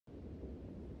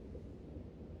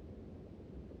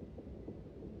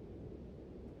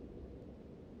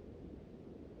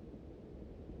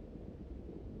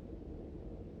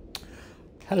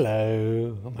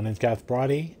Hello, my name's Gareth.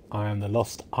 I am the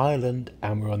Lost Island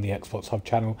and we're on the Xbox Hub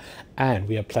channel and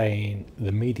we are playing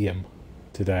The Medium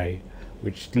today,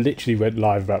 which literally went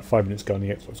live about 5 minutes ago on the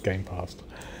Xbox Game Pass.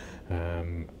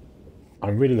 I'm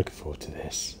really looking forward to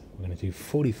this. We're going to do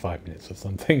 45 minutes or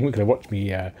something. We're going to watch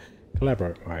me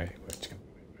collaborate. Right,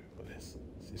 this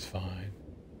is fine.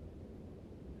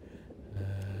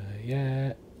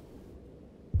 Yeah.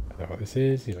 I don't know what this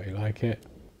is. You like it.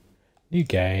 New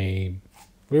game.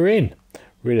 We're in.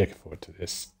 Really looking forward to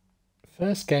this.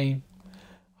 First game,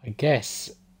 I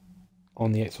guess,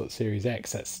 on the Xbox Series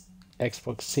X. That's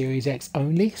Xbox Series X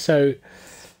only. So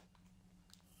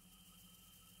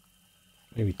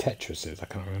maybe Tetris is. I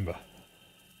can't remember.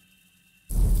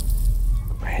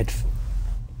 Got my head full.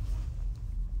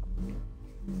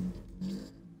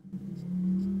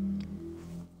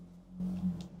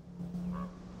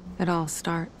 It all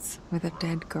starts with a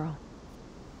dead girl.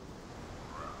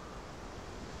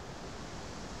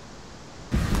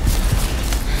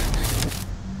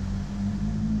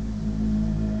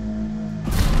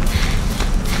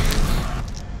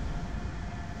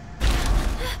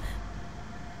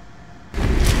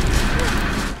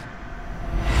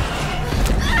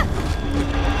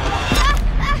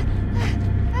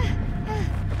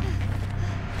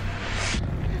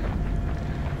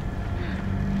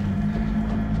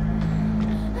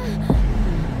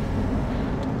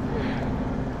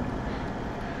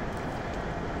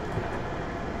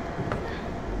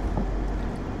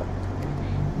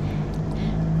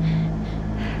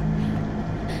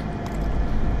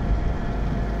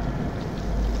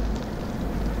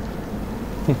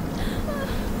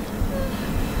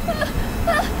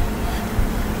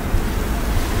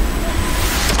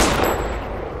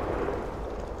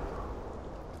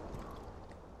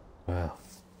 Wow.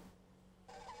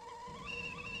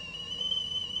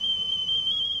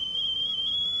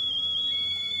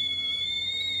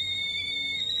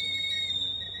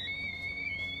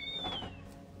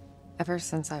 Ever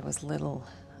since I was little,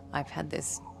 I've had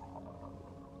this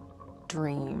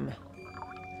dream.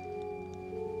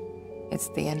 It's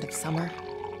the end of summer.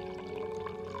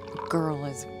 A girl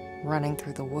is running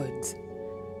through the woods.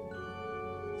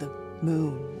 The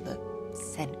moon, the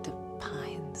scent of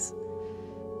pines.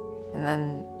 And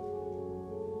then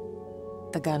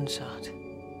the gunshot.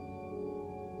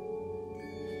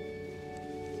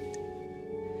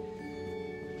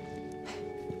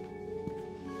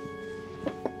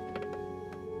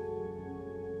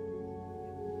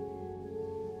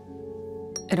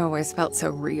 It always felt so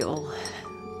real.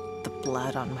 The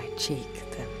blood on my cheek,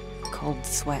 the cold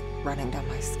sweat running down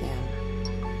my skin.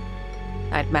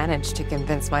 I'd managed to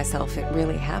convince myself it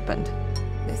really happened.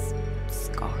 This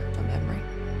scar of a memory.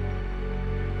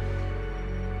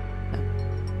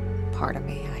 A part of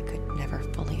me I could never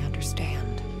fully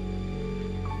understand.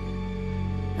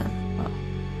 Well,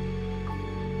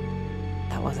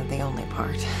 that wasn't the only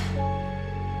part.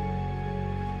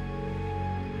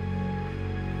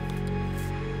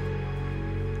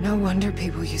 No wonder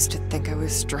people used to think I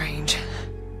was strange.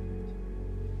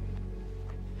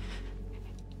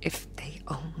 If they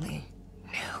only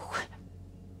knew.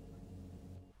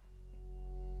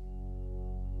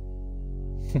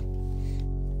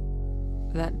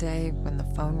 That day when the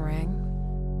phone rang,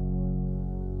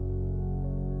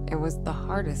 it was the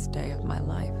hardest day of my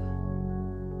life.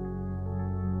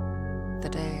 The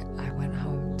day I went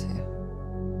home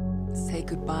to say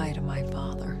goodbye to my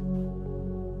father.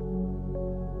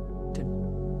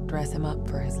 Dress him up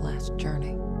for his last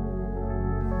journey.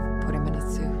 Put him in a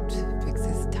suit, fix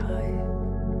his tie.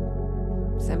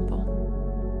 Simple.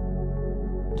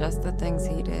 Just the things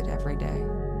he did every day.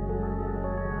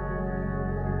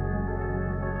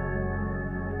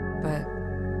 But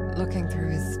looking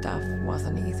through his stuff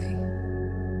wasn't easy.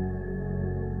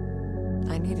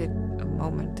 I needed a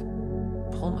moment to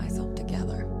pull myself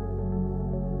together.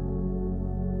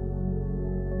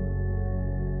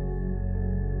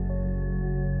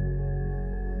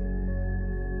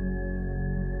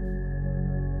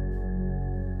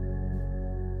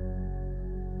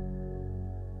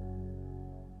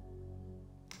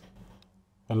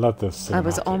 I love this. I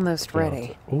was almost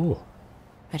ready. Ooh.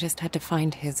 I just had to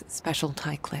find his special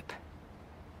tie clip.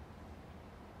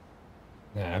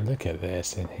 Yeah, look at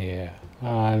this in here.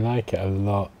 Oh, I like it a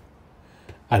lot.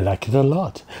 I like it a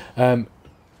lot.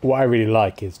 What I really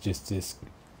like is just this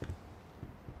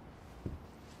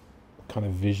kind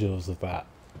of visuals of that,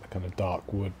 the kind of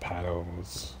dark wood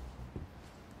panels,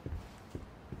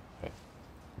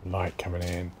 light coming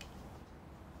in.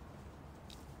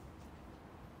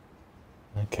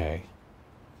 Okay.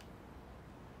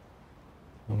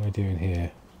 What am I doing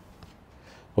here?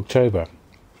 October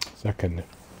 2nd,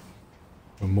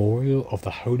 Memorial of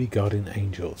the Holy Guardian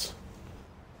Angels.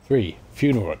 3.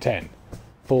 Funeral at 10.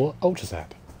 4.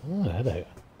 Ultrasound. Oh, hello.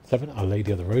 7. Our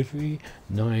Lady of the Rosary.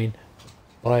 9.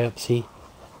 Biopsy.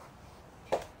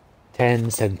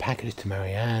 10. Send package to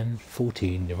Marianne.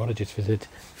 14. Neurologist visit.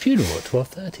 Funeral at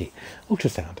 12:30.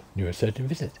 Ultrasound. Neurosurgeon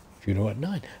visit. Funeral at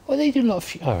 9. Oh, they do a lot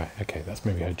of... Alright, okay, that's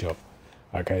maybe her job.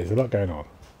 Okay, there's a lot going on.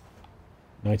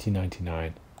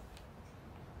 1999.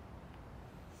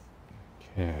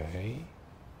 Okay.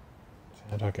 So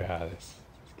how do I get out of this?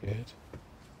 That's good.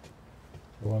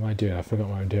 So what am I doing? I forgot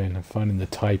what I'm doing. I'm finding the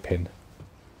typing.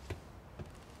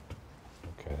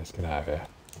 Okay, let's get out of here.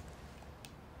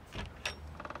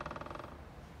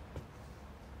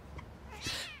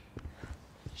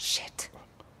 Shit.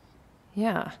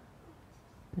 Yeah.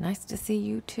 Nice to see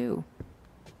you too.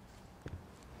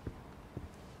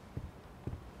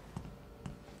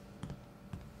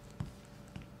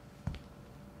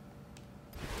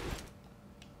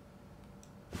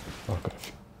 Oh, God.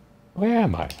 Where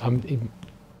am I? I'm in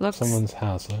Looks someone's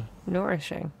house, huh?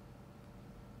 nourishing.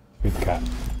 Feed the cat.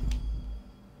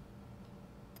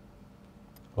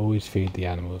 Always feed the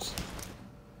animals.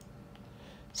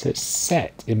 So it's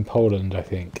set in Poland, I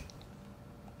think.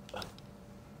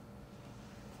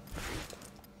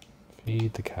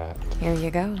 Feed the cat. Here you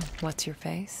go. What's your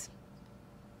face?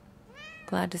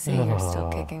 Glad to see you're still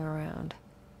kicking around.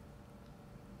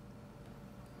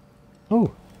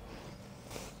 Oh!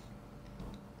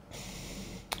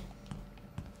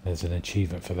 There's an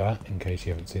achievement for that, in case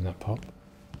you haven't seen that pop.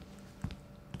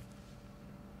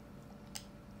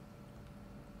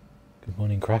 Good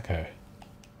morning, Krakow.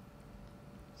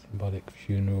 Symbolic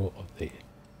funeral of the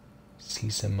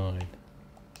Caesar mine.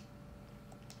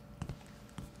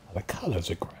 Oh, the colours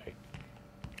are great.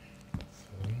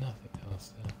 So nothing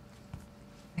else there.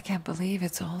 I can't believe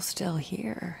it's all still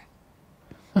here.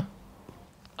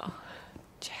 Oh,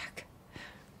 Jack.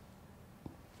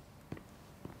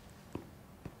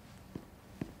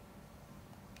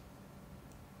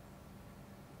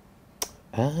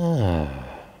 Ah.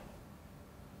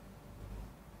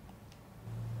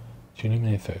 To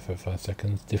illuminate photo for 5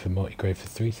 seconds, dip and multigrade for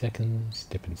 3 seconds,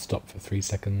 dip and stop for 3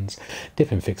 seconds,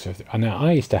 dip and fix for... Now,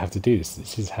 I used to have to do this.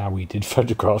 This is how we did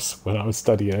photographs when I was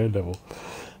studying O-level.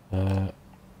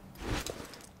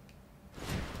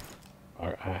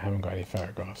 I haven't got any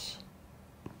photographs.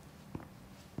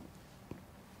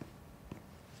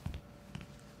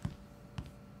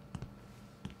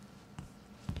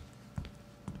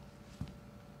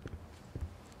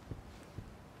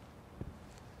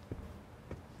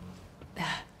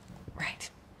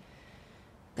 Right.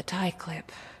 The tie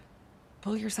clip.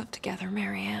 Pull yourself together,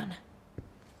 Marianne.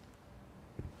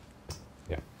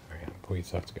 Yeah, Marianne, pull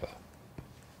yourself together.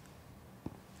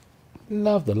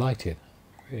 Love the lighting.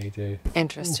 Really do.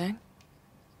 Interesting.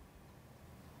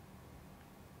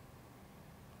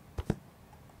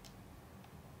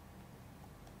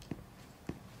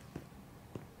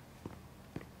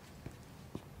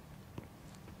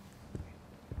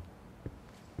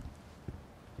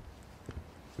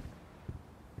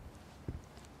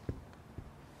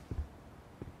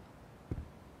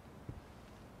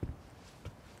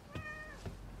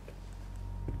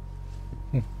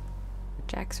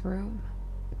 Jack's room.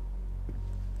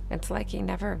 It's like he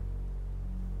never...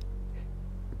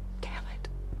 Damn it.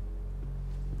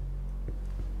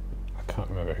 I can't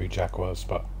remember who Jack was,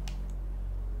 but...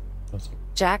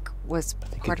 Jack was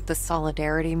part of the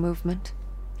Solidarity movement.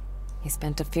 He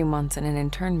spent a few months in an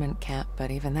internment camp,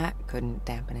 but even that couldn't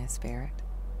dampen his spirit.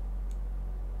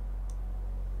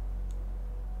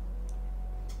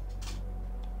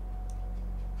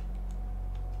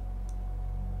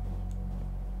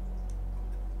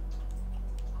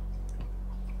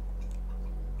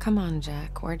 Come on,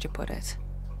 Jack. Where'd you put it?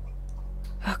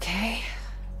 Okay.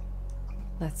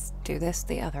 Let's do this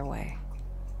the other way.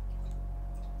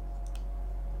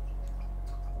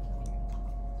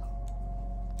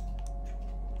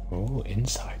 Oh,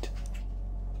 insight.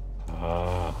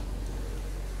 Ah.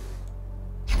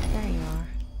 There you are.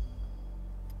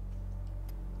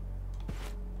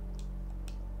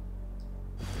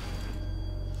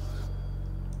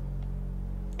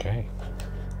 Okay.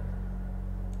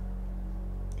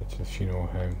 Get to the funeral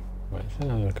home. Right, let's have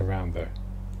a look around though.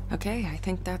 Okay, I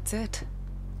think that's it.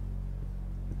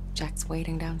 Jack's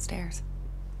waiting downstairs.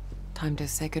 Time to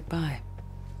say goodbye.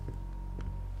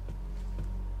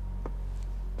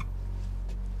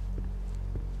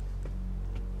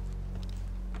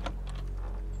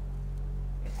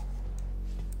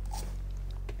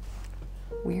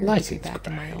 Weird to be Lighting's back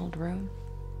in my great. old room.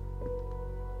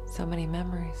 So many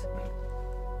memories.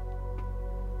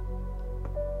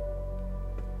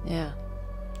 Yeah.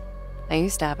 I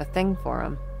used to have a thing for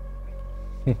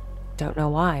them. Don't know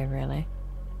why, really.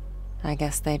 I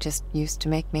guess they just used to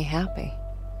make me happy.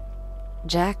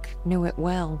 Jack knew it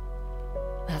well.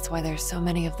 That's why there's so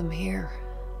many of them here.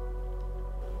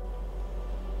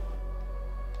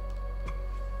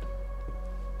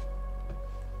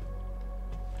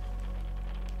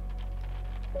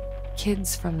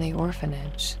 Kids from the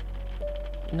orphanage.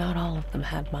 Not all of them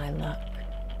had my luck.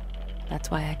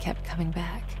 That's why I kept coming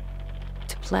back.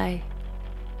 To play.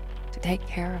 To take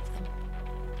care of them.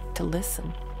 To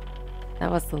listen.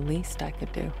 That was the least I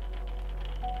could do.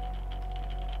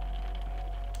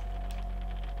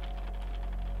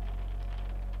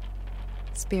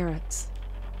 Spirits.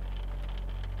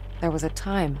 There was a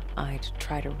time I'd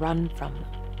try to run from them.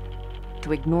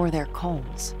 To ignore their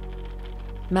calls.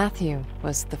 Matthew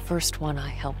was the first one I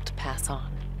helped pass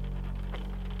on.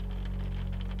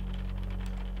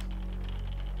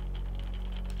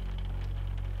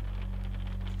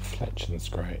 Reflection's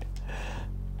great.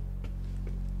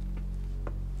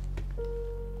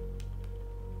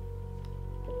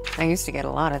 I used to get a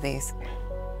lot of these.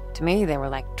 To me, they were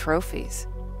like trophies.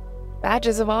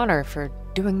 Badges of honor for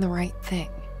doing the right thing.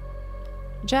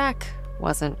 Jack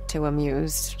wasn't too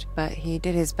amused, but he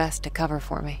did his best to cover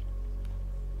for me.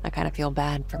 I kind of feel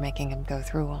bad for making him go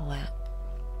through all that.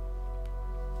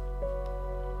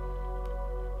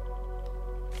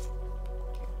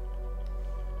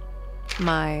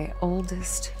 My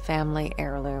oldest family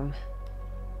heirloom.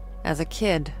 As a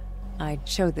kid, I'd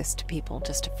show this to people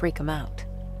just to freak them out.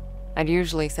 I'd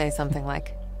usually say something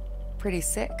like, "Pretty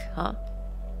sick, huh?"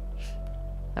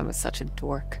 I was such a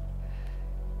dork.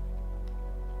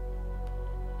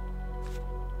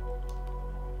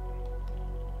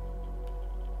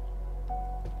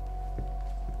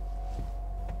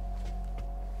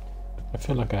 I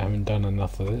feel like I haven't done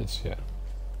enough of this yet.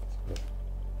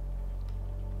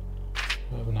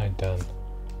 What haven't I done?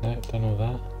 No, done all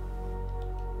that?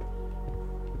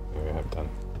 Maybe I have done.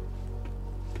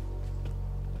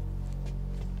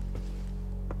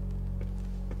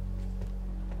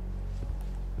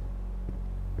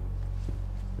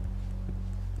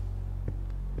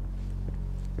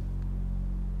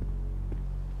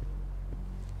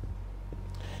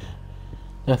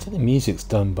 I think the music's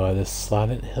done by the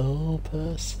Silent Hill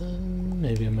person.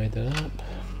 Maybe I made that up.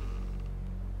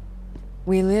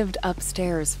 We lived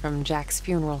upstairs from Jack's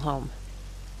funeral home.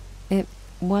 It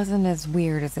wasn't as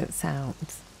weird as it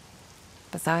sounds.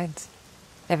 Besides,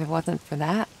 if it wasn't for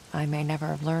that, I may never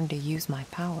have learned to use my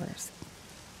powers.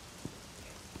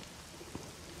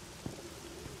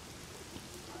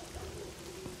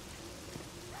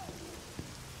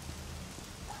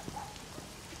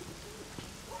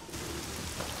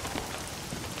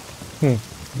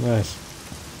 Nice.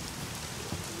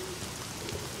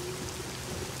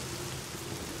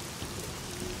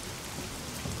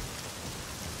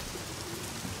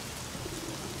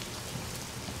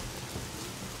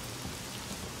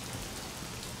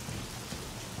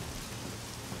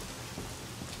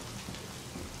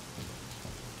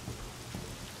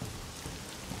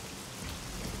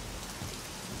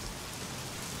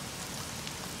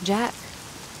 Jack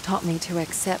taught me to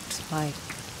accept my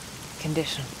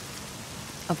condition.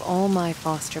 Of all my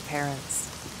foster parents,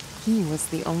 he was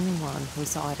the only one who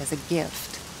saw it as a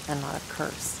gift and not a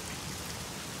curse.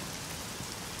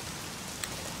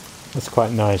 What's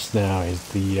quite nice now is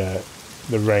the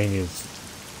rain is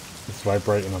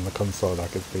vibrating on the console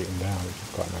like it's beating down, which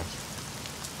is quite nice.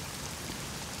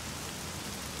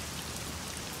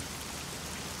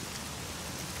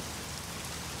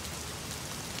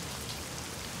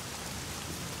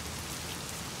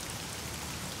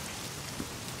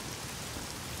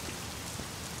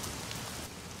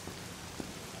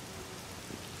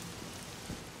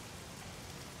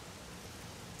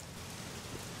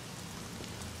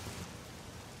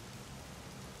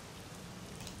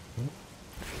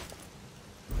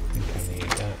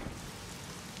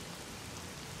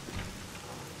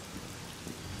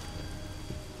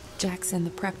 Jack's in the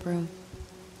prep room.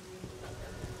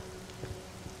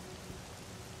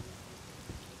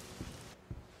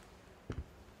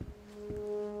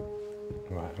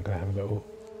 Right, I'm gonna have a little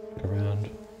look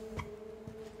around.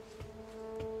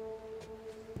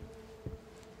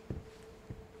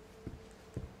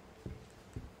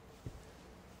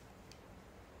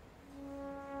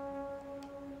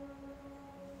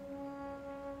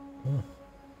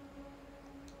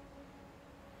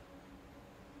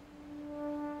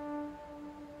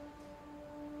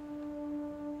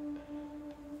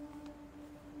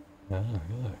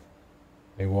 Look.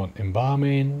 They want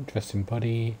embalming, dressing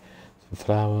body, some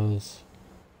flowers,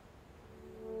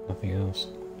 nothing else.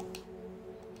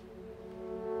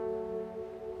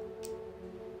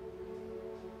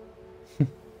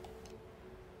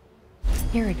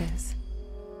 Here it is.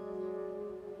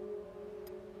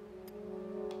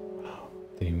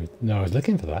 No, I was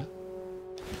looking for that.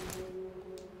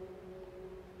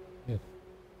 Good.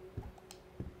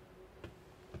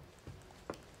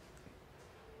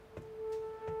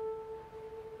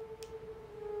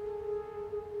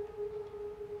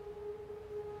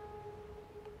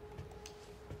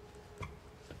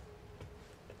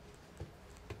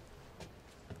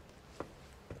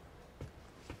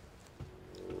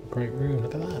 Great room,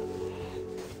 look at that.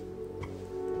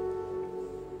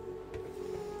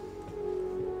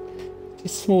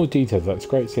 Just small details, that's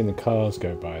great seeing the cars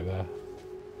go by there.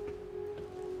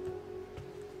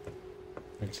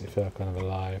 Makes it feel kind of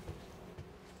alive.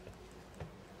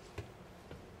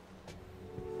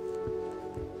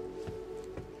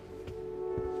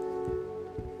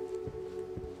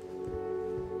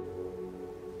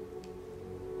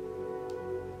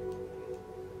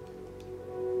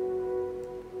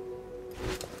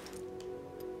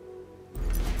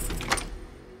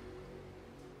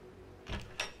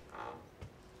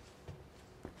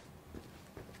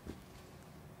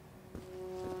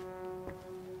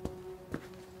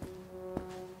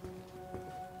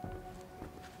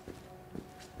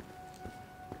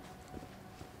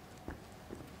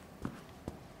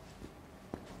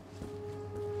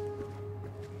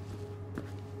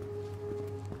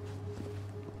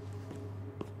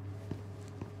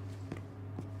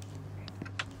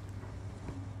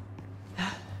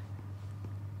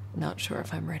 Not sure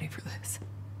if I'm ready for this.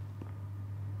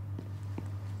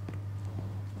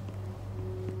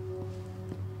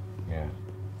 Yeah.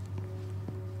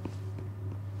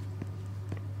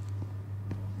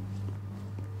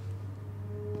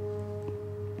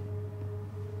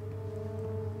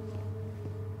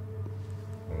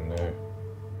 Oh no.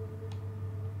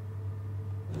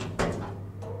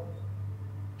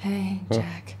 Hey,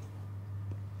 Jack.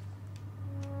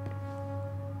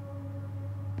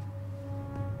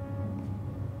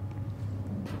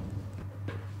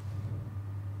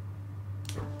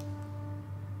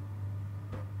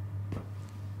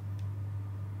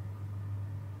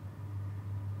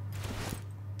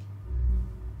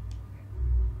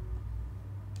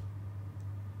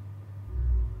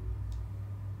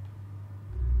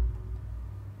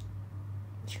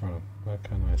 What's wrong? Where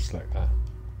can I select that?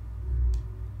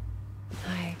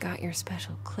 I got your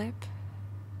special clip.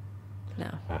 No.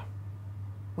 Ah.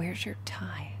 Where's your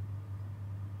tie?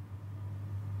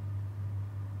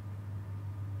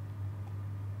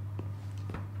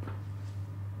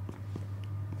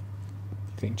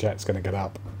 I think Jet's gonna get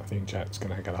up. I think Jet's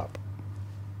gonna get up.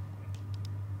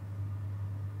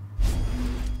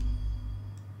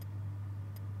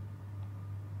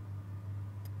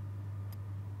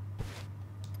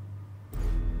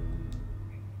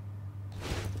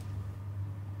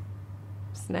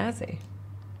 Snazzy.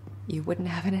 You wouldn't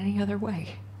have it any other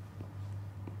way.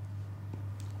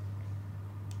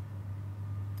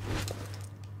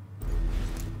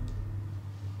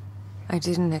 I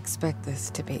didn't expect this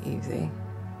to be easy.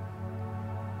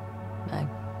 I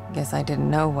guess I didn't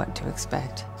know what to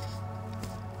expect.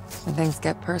 When things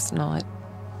get personal, it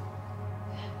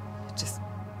just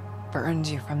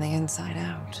burns you from the inside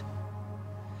out.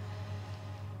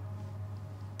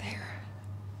 There.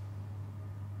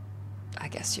 I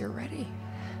guess you're ready.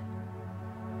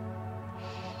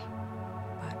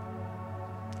 But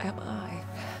am I?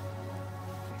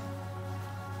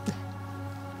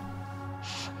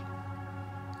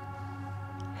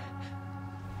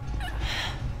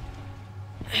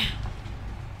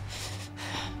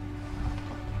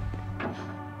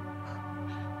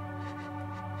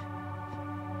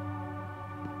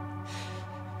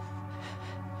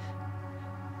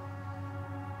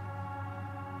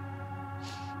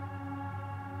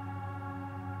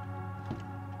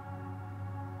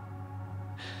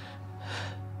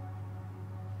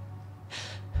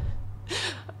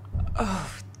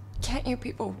 Oh, can't you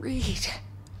people read?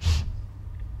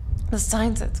 The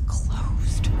sign says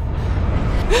closed.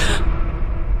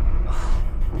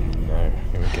 No,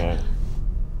 here we go.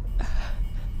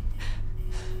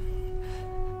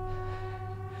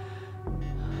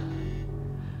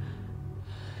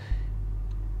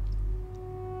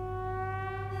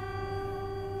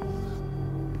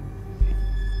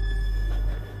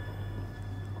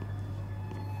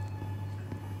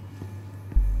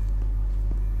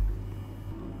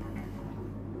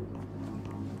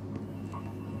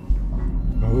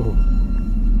 Oh.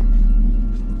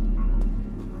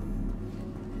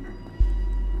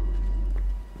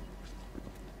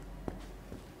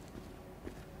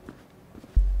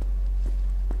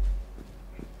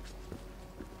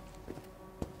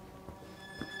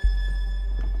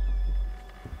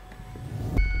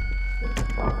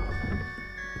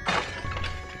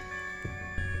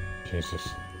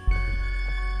 Jesus.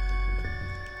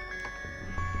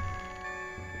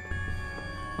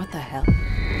 What the hell?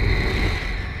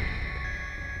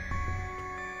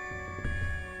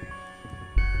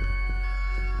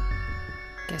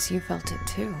 Guess you felt it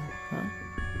too, huh?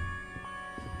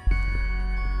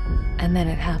 And then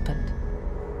it happened,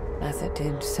 as it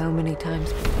did so many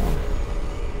times before.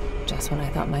 Just when I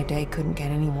thought my day couldn't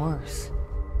get any worse.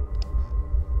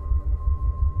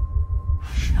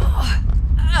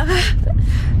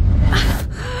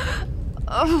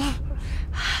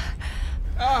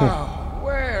 Oh,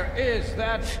 where is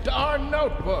that darn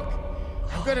notebook?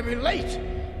 I'm gonna be late.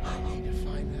 I need to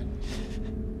find that.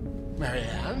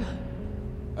 Marianne?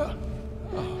 Oh,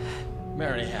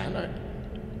 Marianne,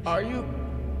 are you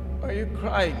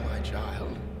crying, my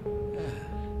child?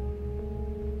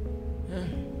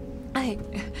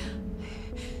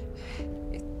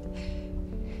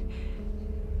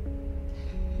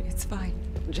 It's fine,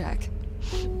 Jack.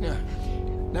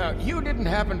 Now, you didn't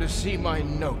happen to see my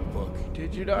notebook,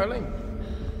 did you, darling?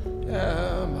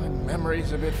 My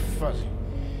memory's a bit fuzzy.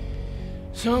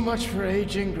 So much for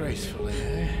aging gracefully,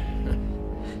 eh?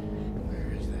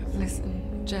 Where is that thing?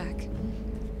 Listen, Jack.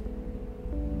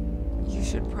 You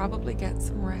should probably get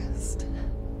some rest.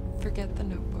 Forget the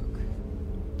notebook.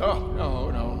 Oh, no.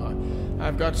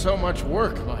 I've got so much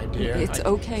work, my dear. It's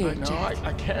okay, Jack.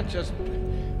 I can't just...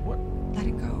 What? Let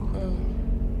it go.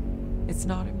 It's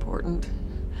not important.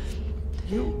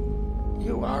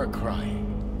 You are crying.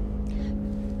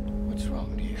 What's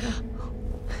wrong, dear?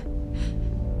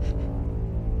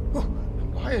 Oh,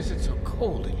 why is it so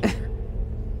cold in here?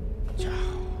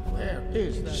 Where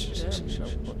is that damn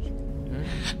notebook?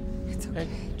 It's okay,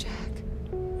 Jack.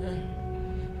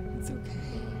 It's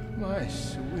okay. My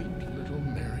sweet little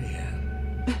Marianne.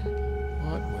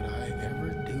 What would I ever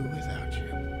do without you?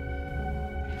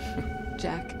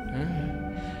 Jack.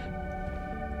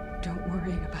 Don't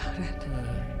worry about it.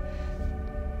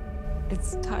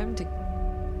 It's time to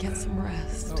get some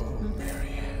rest. Oh,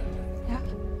 Marianne. Yeah?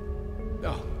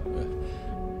 Oh,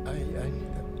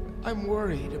 I'm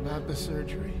worried about the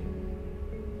surgery.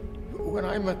 When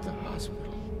I'm at the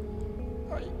hospital,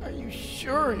 are you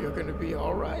sure you're going to be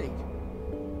all right?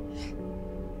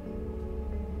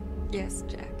 Yes,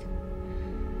 Jack.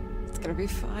 It's gonna be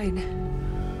fine.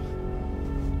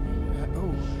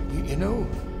 You know,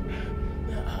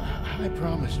 I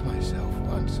promised myself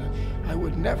once I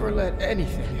would never let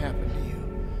anything happen to you.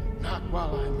 Not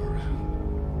while I'm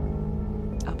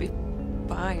around. I'll be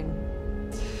fine.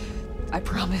 I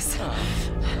promise.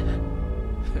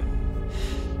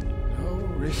 No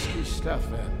risky stuff,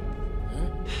 then. Huh?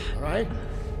 All right?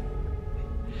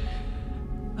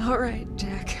 All right,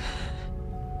 Jack.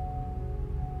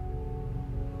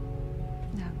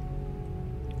 Now,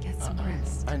 get some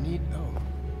rest. I need... Oh,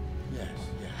 yes.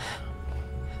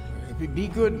 Be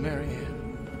good,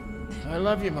 Marianne. I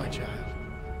love you, my child.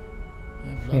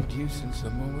 I've loved you since the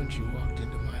moment you walked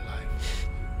into my life.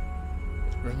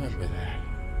 Remember that.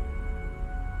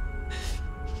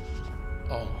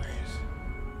 Always.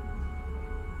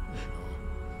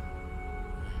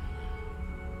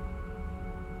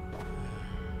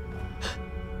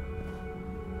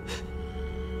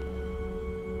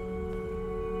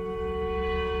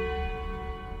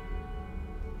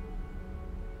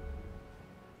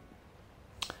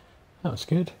 That was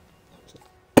good.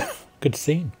 Good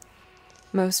scene.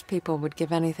 Most people would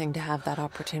give anything to have that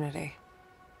opportunity.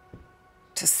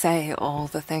 To say all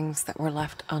the things that were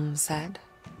left unsaid.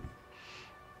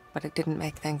 But it didn't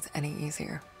make things any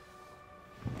easier.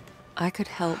 I could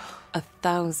help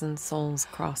 1,000 souls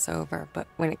cross over, but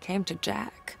when it came to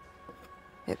Jack,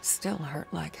 it still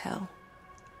hurt like hell.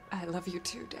 I love you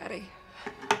too, Daddy.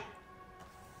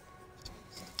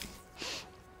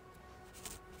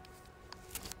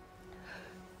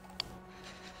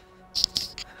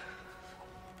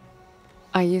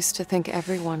 I used to think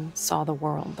everyone saw the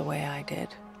world the way I did.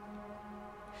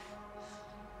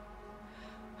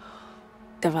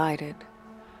 Divided,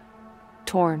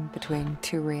 torn between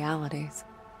two realities.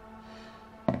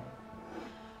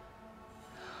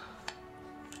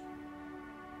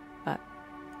 But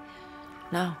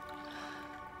no,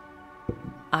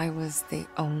 I was the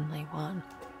only one.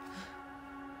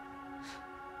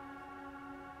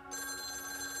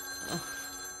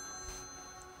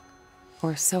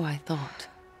 Or so I thought.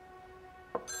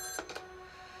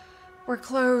 We're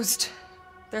closed.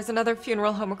 There's another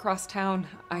funeral home across town.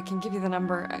 I can give you the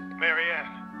number. Marianne.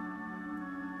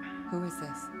 Who is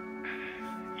this?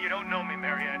 You don't know me,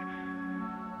 Marianne,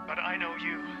 but I know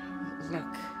you.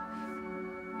 Look,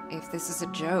 if this is a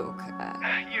joke...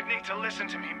 You need to listen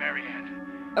to me,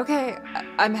 Marianne. Okay,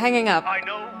 I'm hanging up. I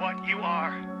know what you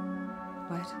are.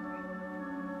 What?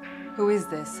 Who is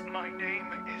this? My name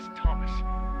is Thomas.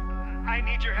 I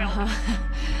need your help.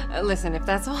 Listen, if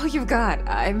that's all you've got,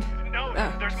 I'm... No,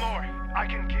 there's more. I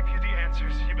can give you the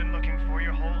answers you've been looking for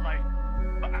your whole life.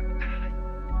 But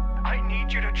I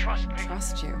need you to trust me.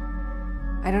 Trust you?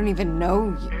 I don't even know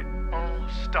you. It all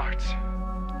starts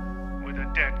with a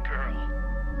dead girl.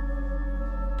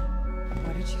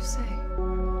 What did you say?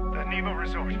 The Neva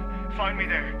Resort. Find me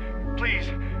there.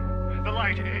 Please. The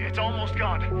light, it's almost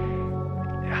gone.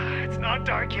 It's not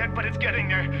dark yet, but it's getting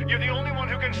there. You're the only one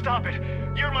who can stop it.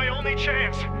 You're my only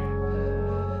chance.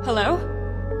 Hello?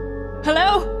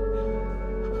 Hello?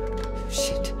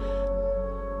 Shit.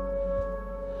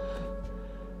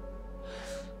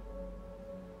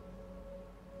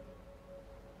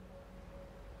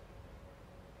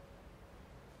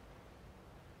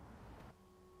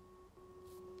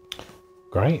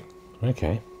 Great.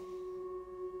 Okay.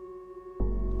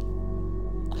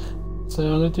 So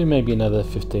I'm going to do maybe another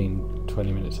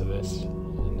 15-20 minutes of this,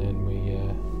 and then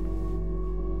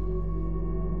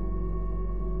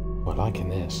we're liking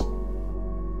this.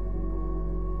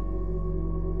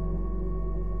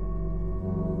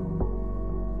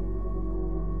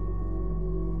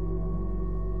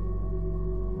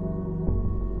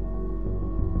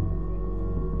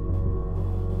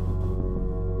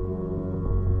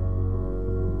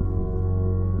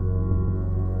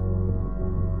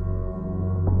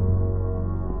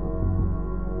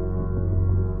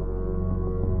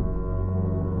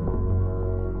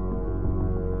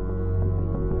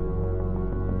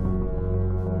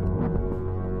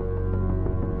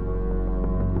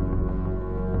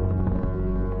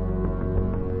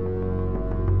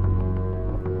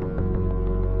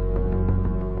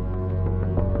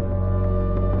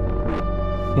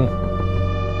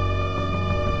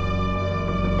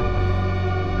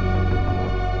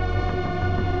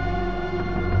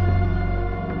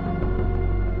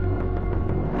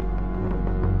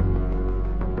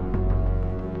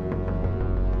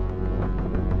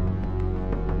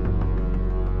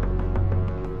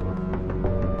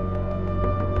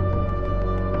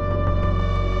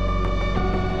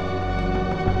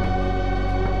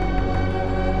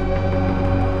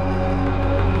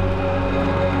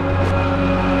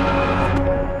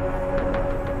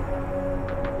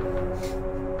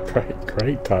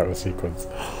 Great title sequence.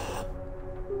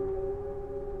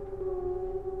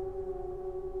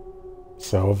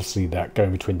 So obviously that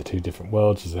going between the two different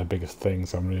worlds is their biggest thing,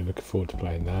 so I'm really looking forward to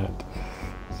playing that,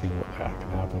 seeing what that can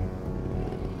happen.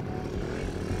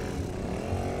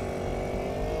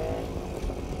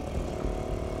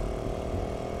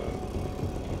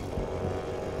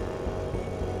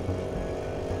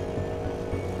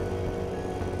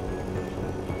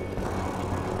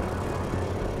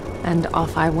 And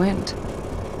off I went,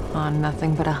 on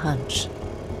nothing but a hunch.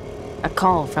 A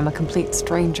call from a complete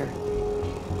stranger.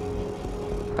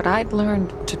 But I'd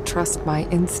learned to trust my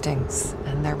instincts,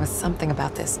 and there was something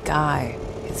about this guy,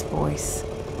 his voice.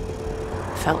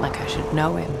 Felt like I should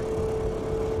know him.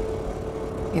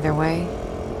 Either way,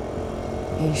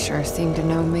 he sure seemed to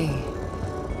know me.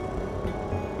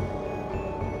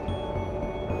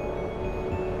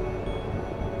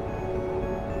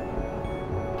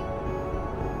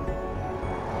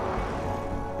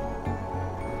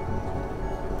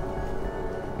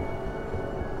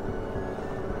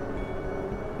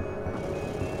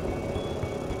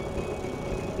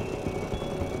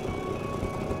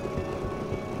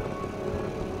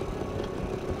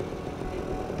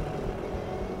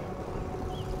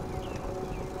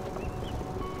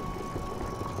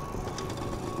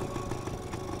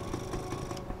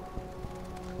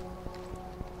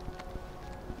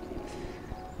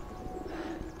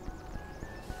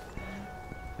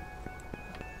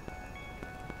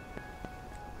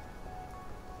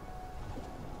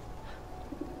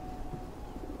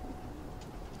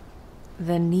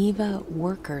 The Neva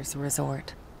Workers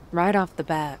Resort. Right off the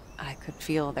bat, I could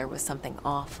feel there was something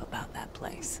off about that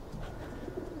place.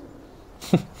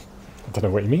 I don't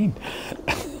know what you mean.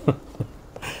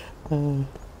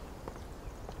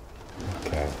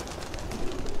 Okay.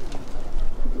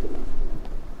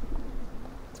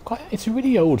 It's a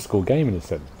really old school game in the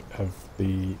sense of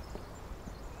the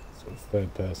sort of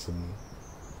third person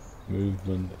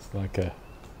movement. It's like that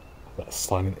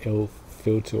Silent Hill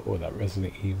feel to it, or that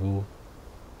Resident Evil.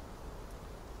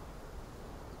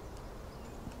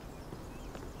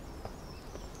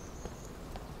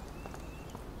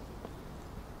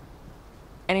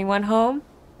 Anyone home?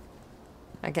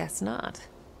 I guess not.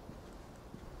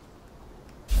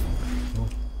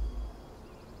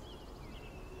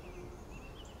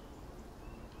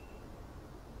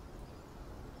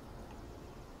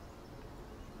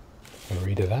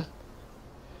 read of that.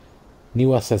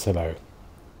 Niwa says hello.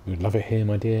 We would love it here,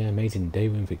 my dear. Amazing day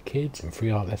room for kids and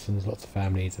free art lessons, lots of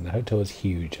families, and the hotel is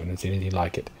huge. I haven't seen anything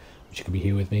like it. Wish you could be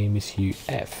here with me. Miss you,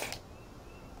 F.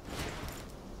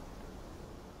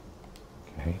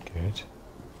 Okay, good.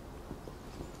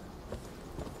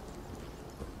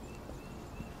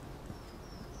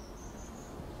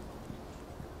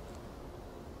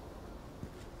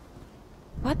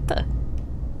 What the?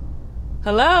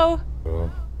 Hello?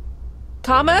 Oh.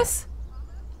 Thomas?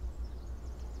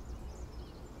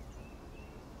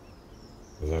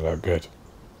 Does that look good?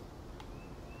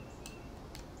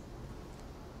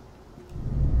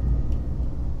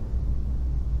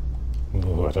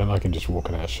 Oh, I don't like him just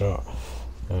walking out of shot.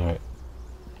 Alright.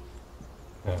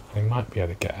 I might be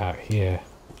able to get out here.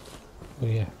 Oh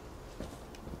yeah.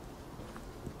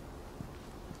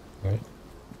 Right.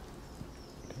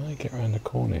 Can I get around the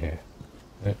corner here?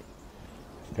 Nope.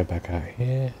 Let's go back out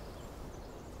here.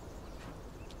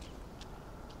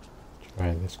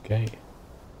 Try this gate.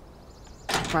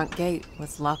 The front gate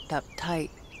was locked up tight.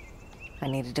 I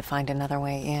needed to find another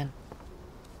way in.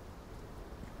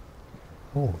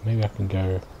 Oh, maybe I can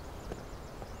go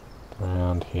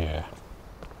around here.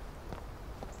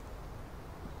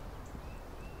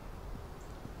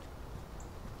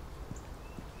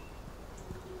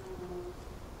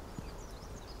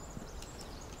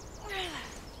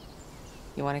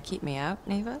 You want to keep me out,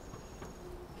 Neva?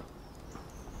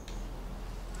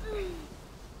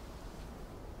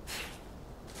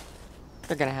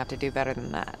 They're gonna have to do better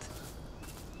than that.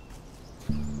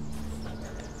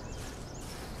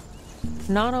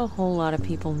 Not a whole lot of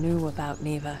people knew about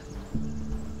Neva.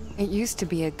 It used to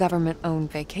be a government-owned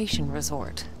vacation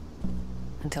resort.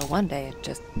 Until one day it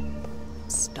just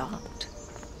stopped.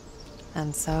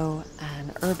 And so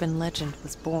an urban legend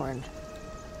was born.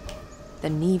 The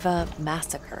Neva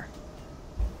Massacre.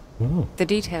 Ooh. The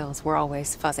details were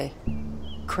always fuzzy.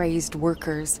 Crazed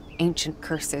workers, ancient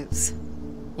curses.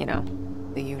 You know,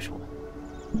 the usual.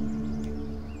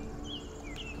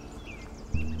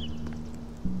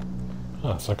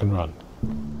 Ah, so I can run.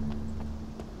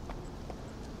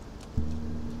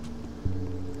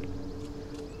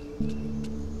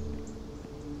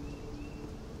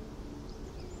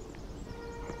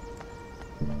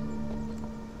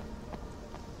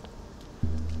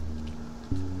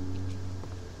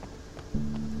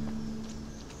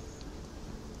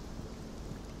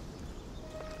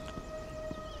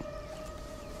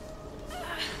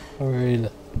 I really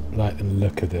like the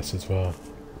look of this as well.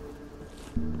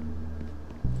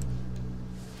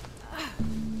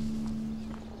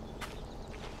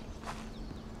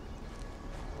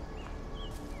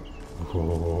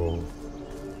 Oh,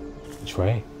 which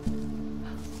way?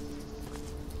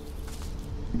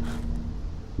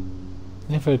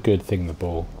 Never a good thing, the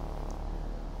ball.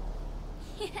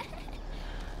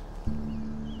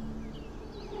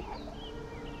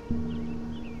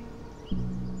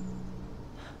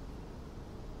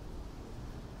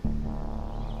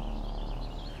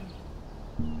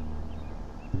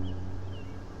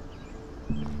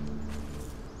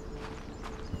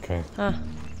 Okay. Huh.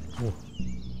 Ooh.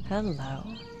 Hello.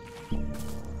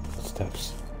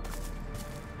 Steps.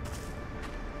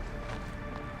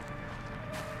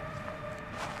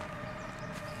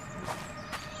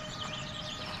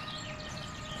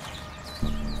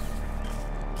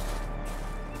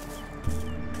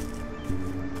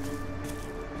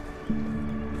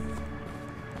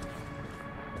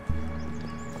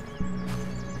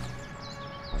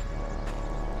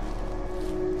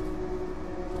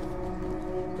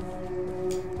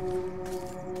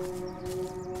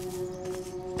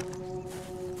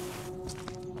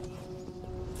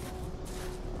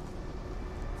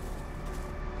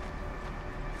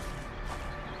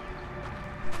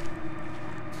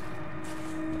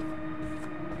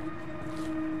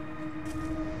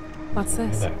 What's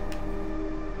this? There.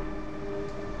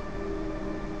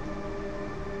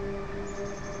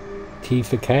 T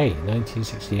for K,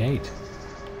 1968.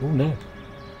 Oh no.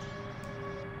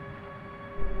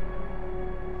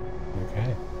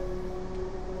 Okay.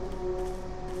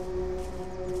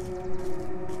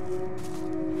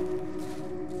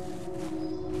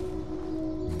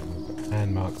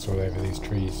 Hand marks all over these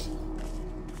trees.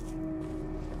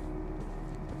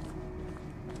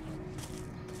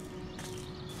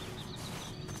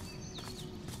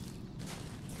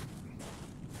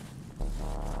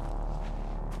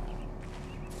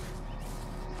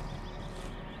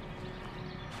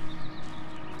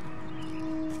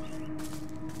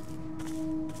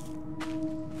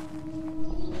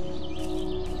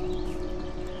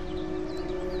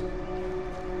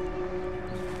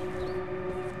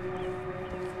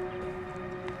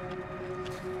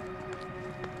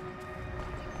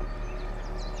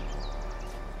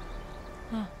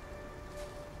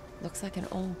 Looks like an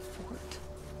old fort.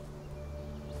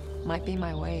 Might be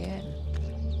my way in.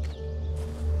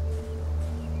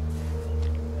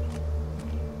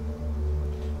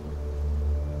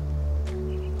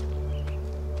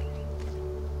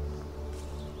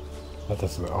 That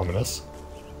doesn't look ominous.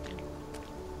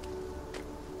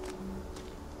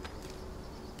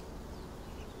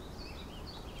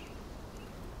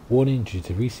 Warning, due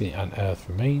to recently unearthed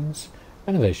remains,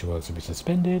 renovation works will be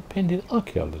suspended pending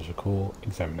archaeological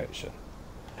examination.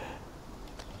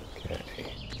 Okay.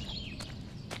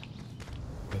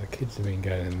 Well, the kids have been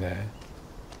going in there.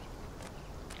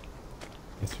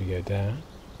 Guess we go down.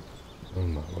 Oh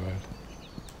my word.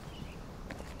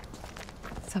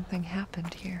 Something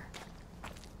happened here.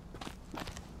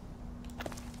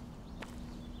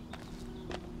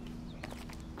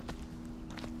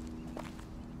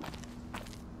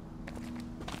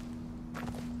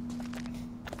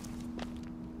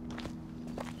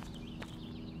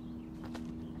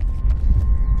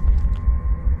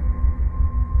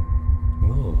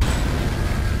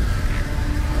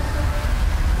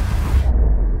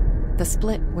 The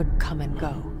split would come and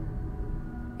go.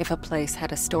 If a place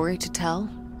had a story to tell,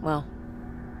 well,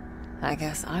 I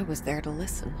guess I was there to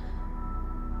listen.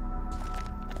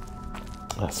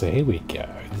 So here we go.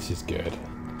 This is good.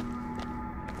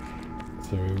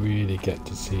 So we really get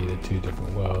to see the two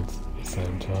different worlds at the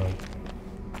same time.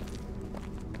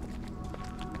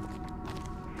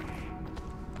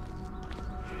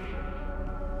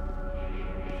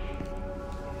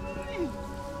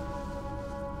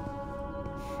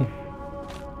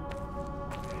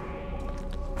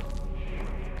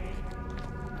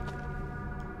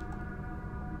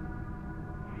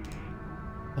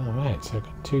 Alright, so I've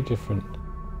got two different...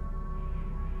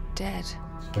 Dead.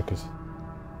 Focus.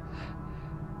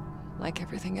 Like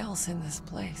everything else in this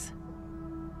place.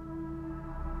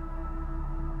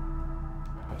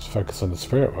 Let's focus on the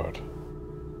spirit world.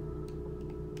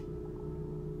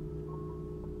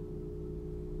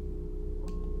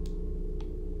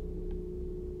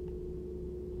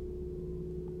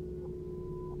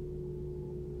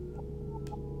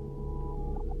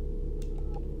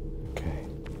 Okay.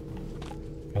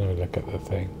 Can we look at the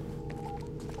thing?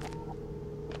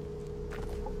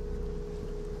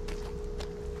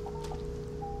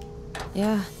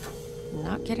 Yeah,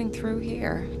 not getting through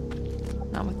here.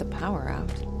 Not with the power out.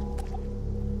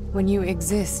 When you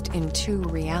exist in two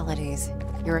realities,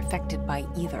 you're affected by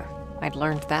either. I'd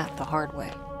learned that the hard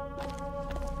way.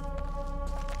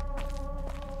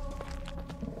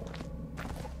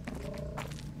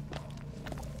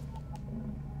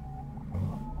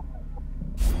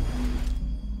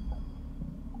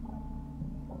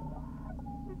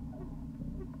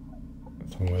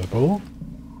 Someone with a ball?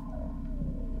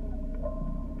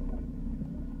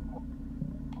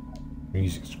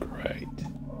 Music's great.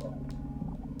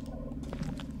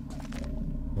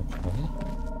 Okay.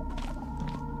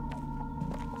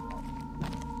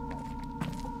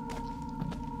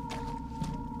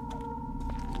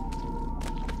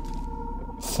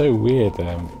 So weird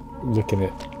looking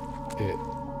at it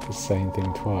the same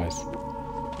thing twice.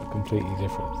 Completely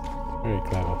different. Very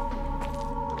clever.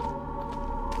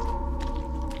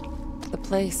 The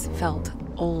place felt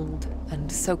old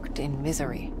and soaked in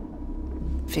misery.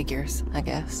 Figures, I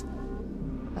guess.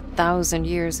 1,000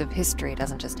 years of history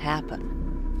doesn't just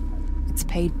happen. It's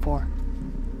paid for.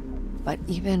 But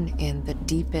even in the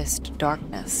deepest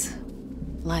darkness,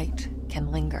 light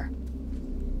can linger.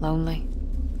 Lonely,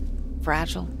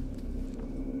 fragile,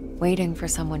 waiting for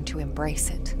someone to embrace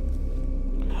it.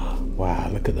 Wow,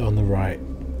 look at on the right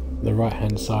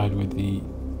hand side with the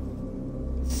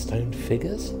stone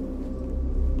figures.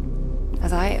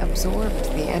 As I absorbed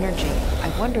the energy, I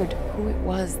wondered who it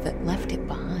was that left it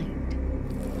behind.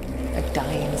 A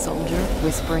dying soldier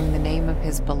whispering the name of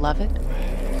his beloved?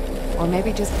 Or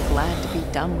maybe just glad to be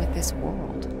done with this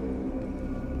world.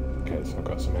 Okay, so I've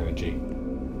got some energy.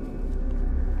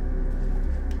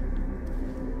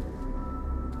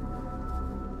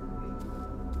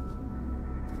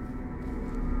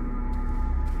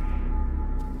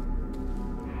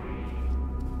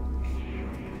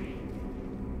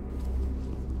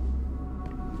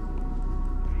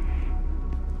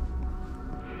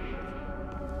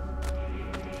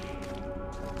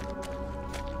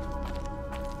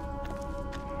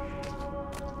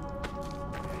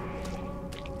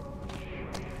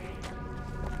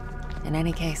 In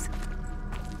any case,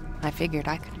 I figured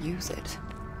I could use it.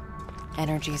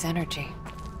 Energy's energy,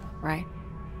 right?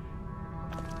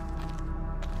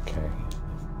 Okay,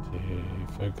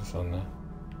 let's focus on that.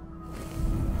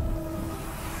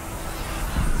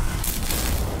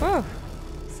 Oh,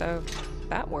 so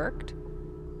that worked.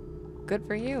 good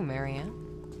for you, Marianne.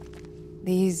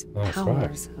 These That's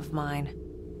powers of mine,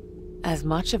 as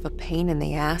much of a pain in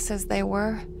the ass as they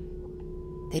were,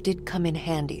 they did come in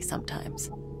handy sometimes.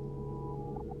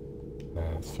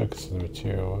 Let's focus on the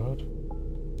material world.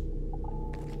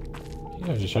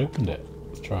 Yeah, I just opened it.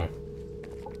 Let's try.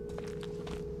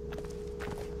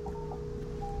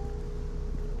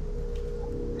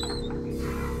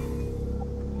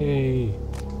 Hey.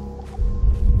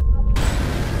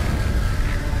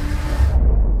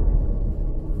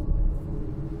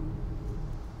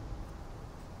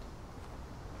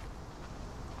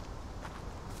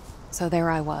 So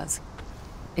there I was,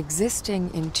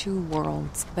 existing in two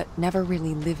worlds, but never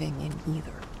really living in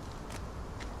either.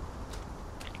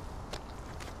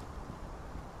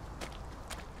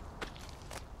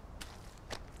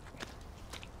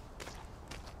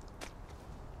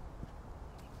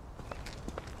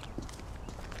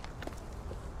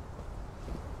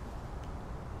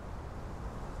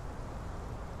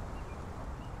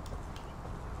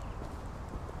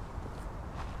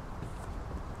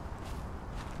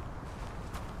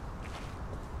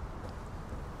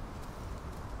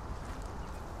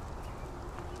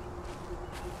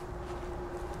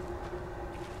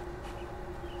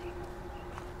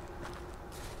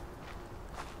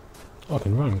 Oh, I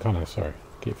can run, can't I? Sorry,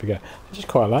 keep forgetting. I just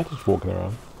quite like just walking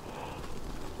around.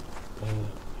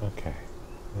 Okay,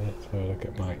 let's have a look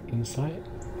at my insight.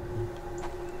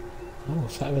 Oh,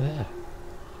 what's that over there?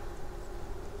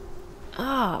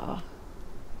 Oh,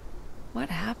 what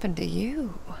happened to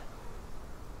you?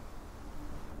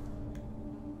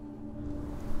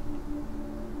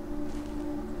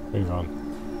 Move on.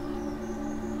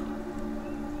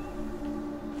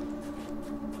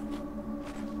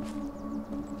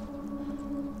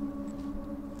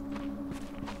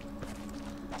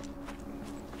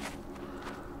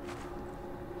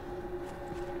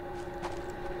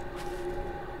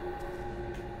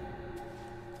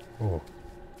 Oh,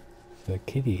 the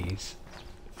kiddies.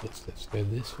 Let's go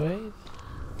this way.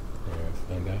 Yeah,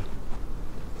 find out.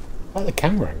 Oh, the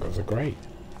camera angles are great.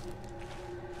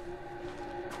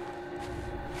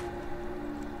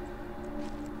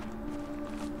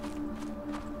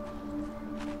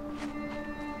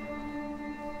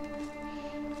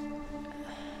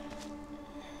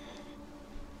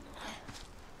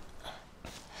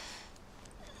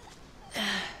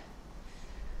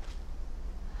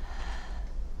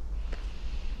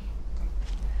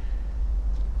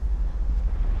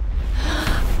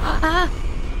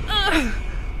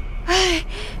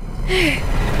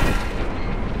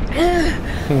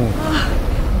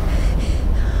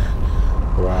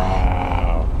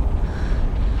 Wow.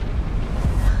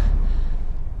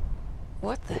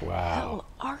 What the hell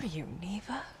are you,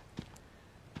 Neva?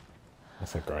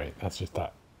 That's a great. That's just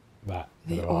that The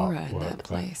bit of aura in artwork that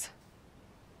place.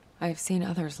 I've seen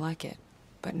others like it,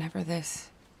 but never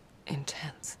this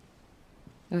intense.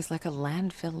 It was like a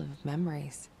landfill of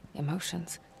memories,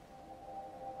 emotions,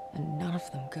 and none of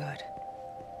them good.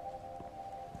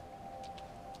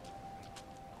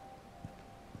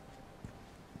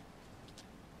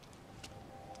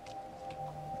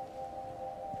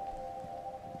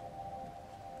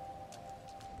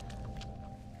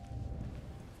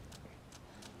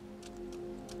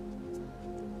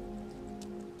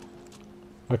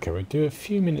 Okay, we'll do a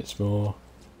few minutes more.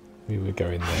 We will go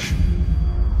in there.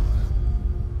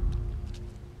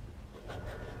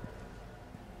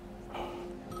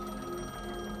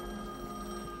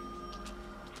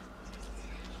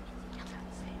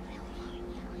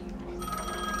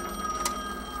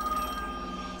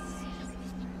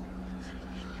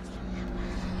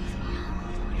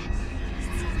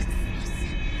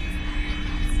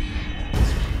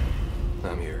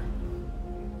 I'm here.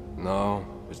 No,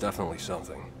 there's definitely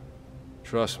something.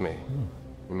 Trust me,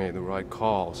 you made the right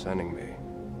call sending me.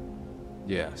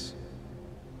 Yes.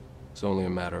 It's only a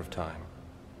matter of time.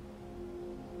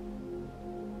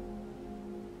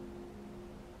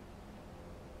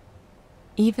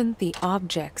 Even the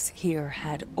objects here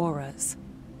had auras.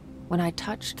 When I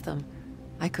touched them,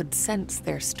 I could sense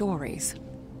their stories.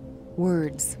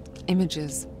 Words,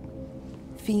 images,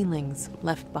 feelings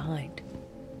left behind.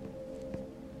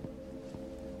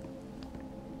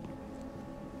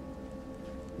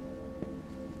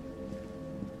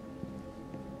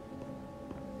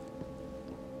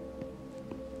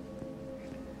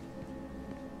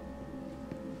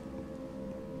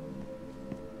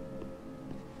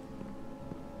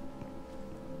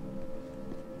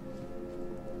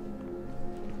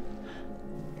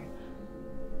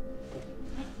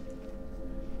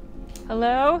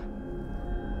 Hello?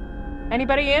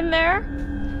 Anybody in there?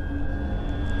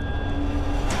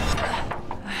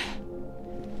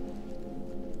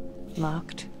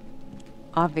 Locked.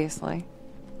 Obviously.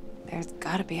 There's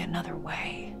gotta be another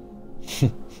way.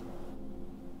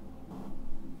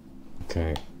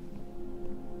 Okay.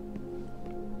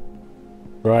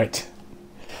 Right.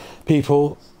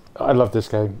 People, I love this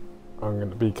game. I'm going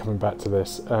to be coming back to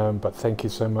this. But thank you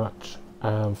so much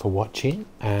for watching.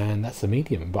 And that's The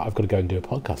Medium. But I've got to go and do a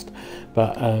podcast.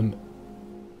 But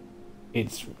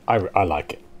I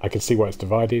like it. I can see why it's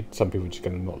divided. Some people are just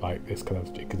going to not like this kind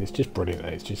of, because it's just brilliant.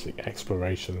 It's just the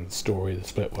exploration, the story, the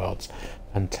split worlds.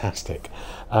 Fantastic.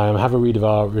 Have a read of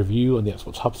our review on the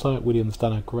Xbox Hub site. William's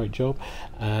done a great job.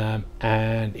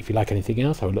 And if you like anything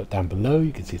else, have a look down below.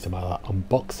 You can see some other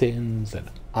unboxings and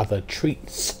other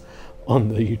treats on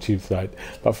the YouTube site.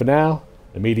 But for now,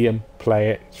 The Medium, play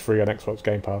it. It's free on Xbox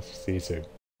Game Pass. See you soon.